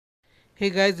Hey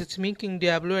guys, it's me King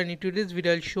Diablo, and in today's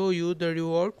video I'll show you the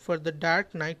rework for the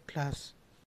Dark Knight class.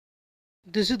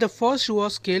 This is the first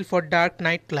rework skill for Dark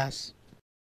Knight class.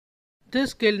 This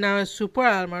skill now has super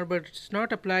armor, but it's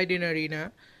not applied in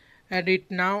arena, and it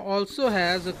now also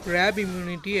has a grab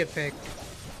immunity effect.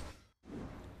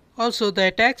 Also, the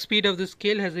attack speed of this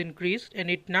skill has increased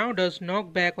and it now does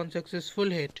knockback on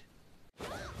successful hit.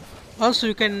 Also,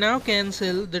 you can now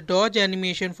cancel the dodge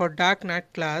animation for Dark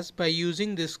Knight class by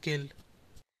using this skill.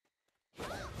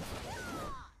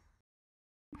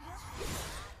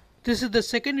 This is the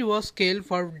second rework skill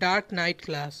for Dark Knight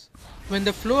class. When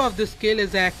the flow of this skill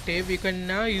is active, you can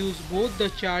now use both the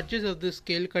charges of this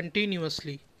skill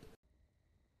continuously.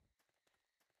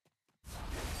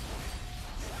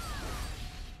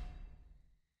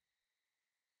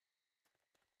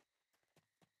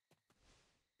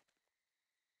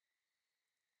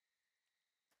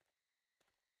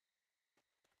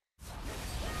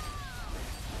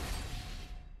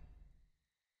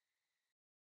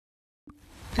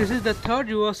 This is the third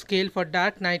rework skill for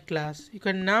Dark Knight class. You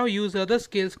can now use other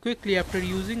skills quickly after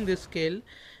using this skill,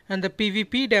 and the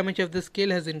PvP damage of the skill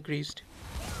has increased.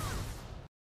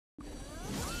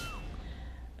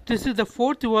 This is the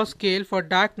fourth rework skill for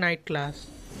Dark Knight class.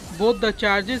 Both the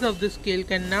charges of this skill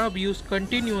can now be used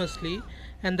continuously,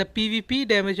 and the PvP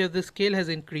damage of the skill has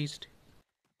increased.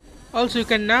 Also, you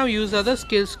can now use other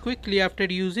skills quickly after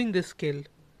using this skill.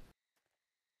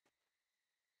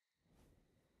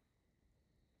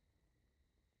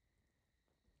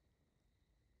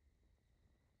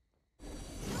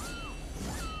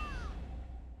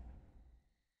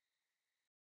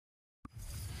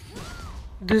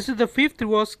 This is the fifth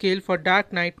rework skill for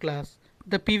Dark Knight class.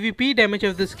 The PvP damage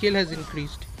of the skill has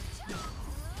increased.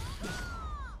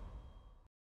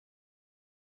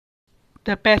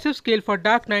 The passive skill for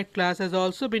Dark Knight class has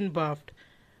also been buffed.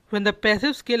 When the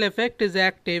passive skill effect is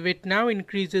active, it now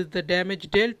increases the damage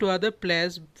dealt to other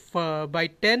players by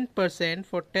 10%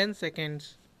 for 10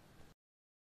 seconds.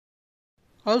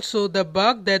 Also, the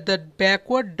bug that the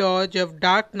backward dodge of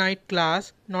Dark Knight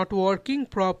class not working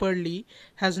properly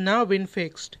has now been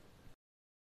fixed.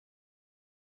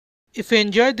 If you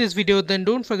enjoyed this video, then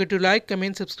don't forget to like,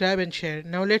 comment, subscribe and share.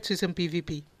 Now let's see some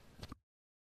PvP.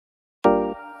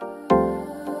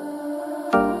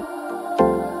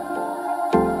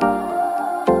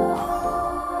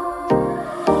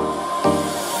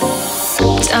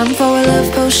 Time for a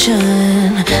love potion,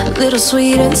 a little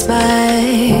sweet and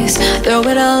spice. Throw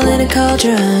it all in a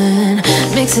cauldron,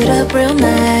 mix it up real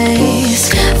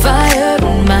nice. Fire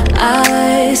in my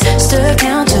eyes, stir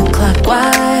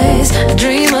counterclockwise. I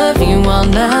dream of you all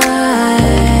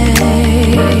night.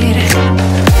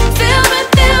 Fill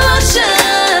with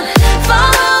emotion,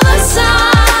 follow the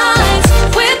signs.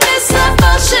 With this love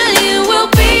potion, you will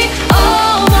be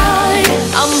all mine.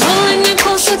 I'm pulling you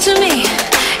closer to me.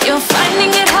 You're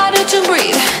finding it harder to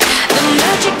breathe. The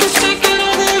magic is taking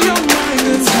over your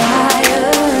mind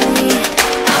entirely.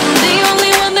 I'm the only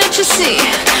one that you see.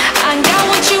 I got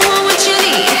what you want, what you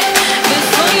need.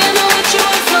 Before you know it, you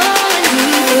are falling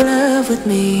deep in love with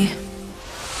me.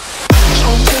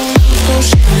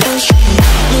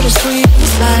 Little sweet and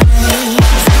spice.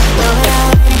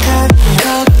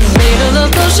 Made a love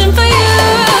potion for you.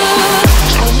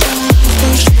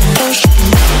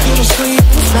 Little sweet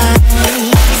and spice.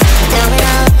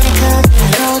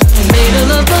 Made a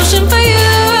love potion for you.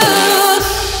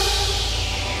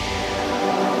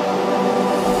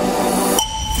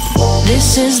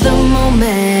 This is the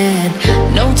moment,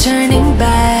 no turning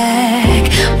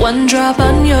back. One drop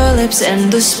on your lips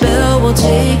and the spell will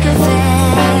take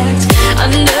effect.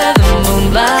 Under the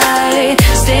moonlight,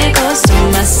 stay close to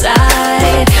my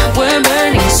side. We're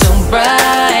burning so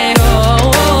bright.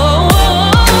 Oh, oh, oh,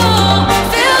 oh.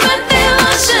 Feel the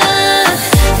emotion,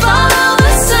 follow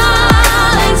the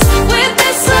signs. With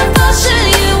this love potion,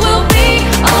 you will be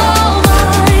all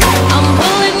mine. I'm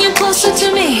pulling you closer to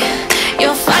me.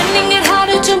 You're finding it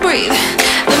harder to breathe.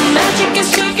 The magic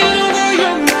is taking over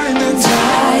your mind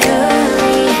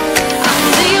entirely. I'm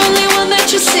the only one that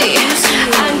you see.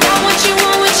 I got what you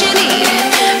want, what you need.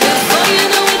 Before you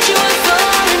know it, you are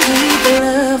falling deep in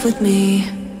love with me.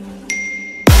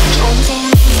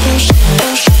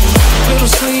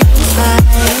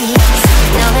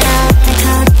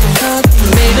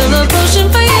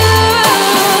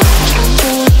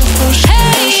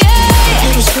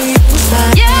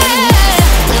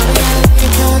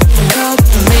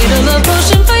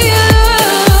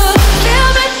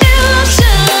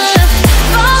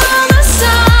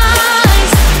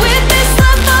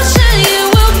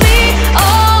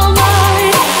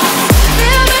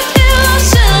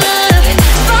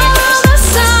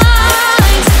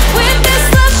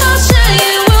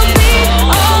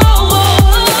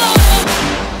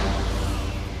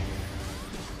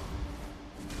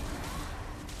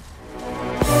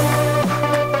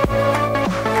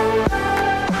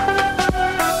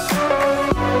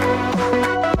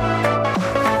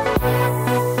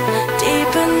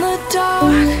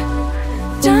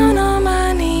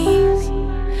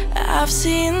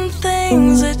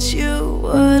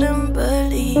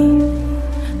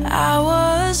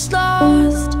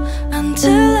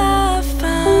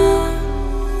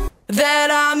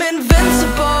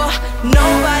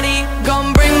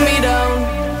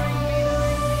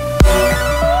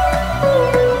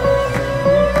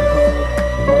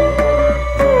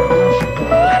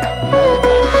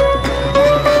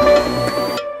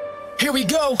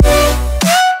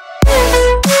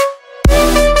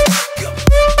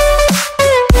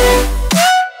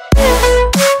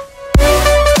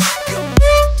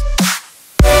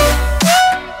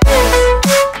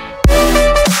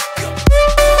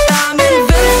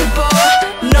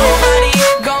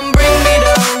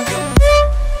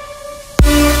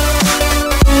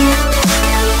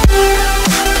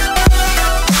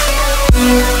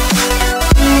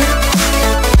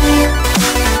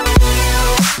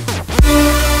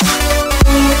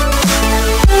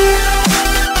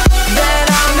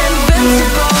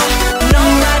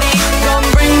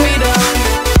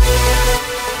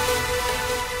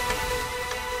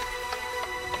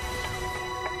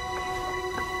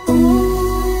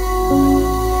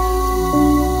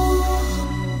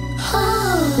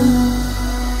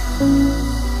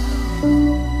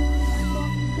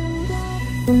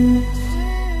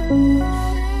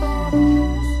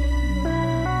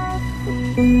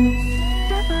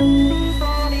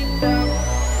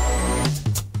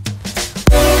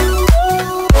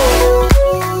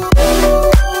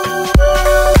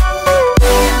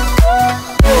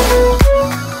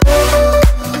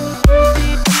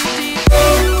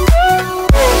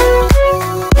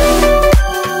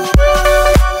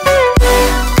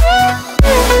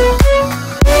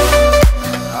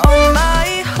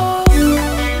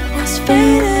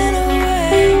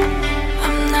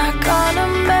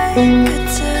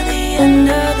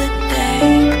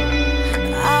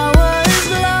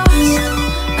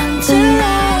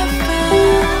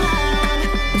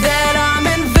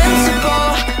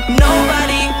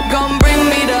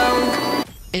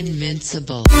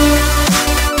 Invincible.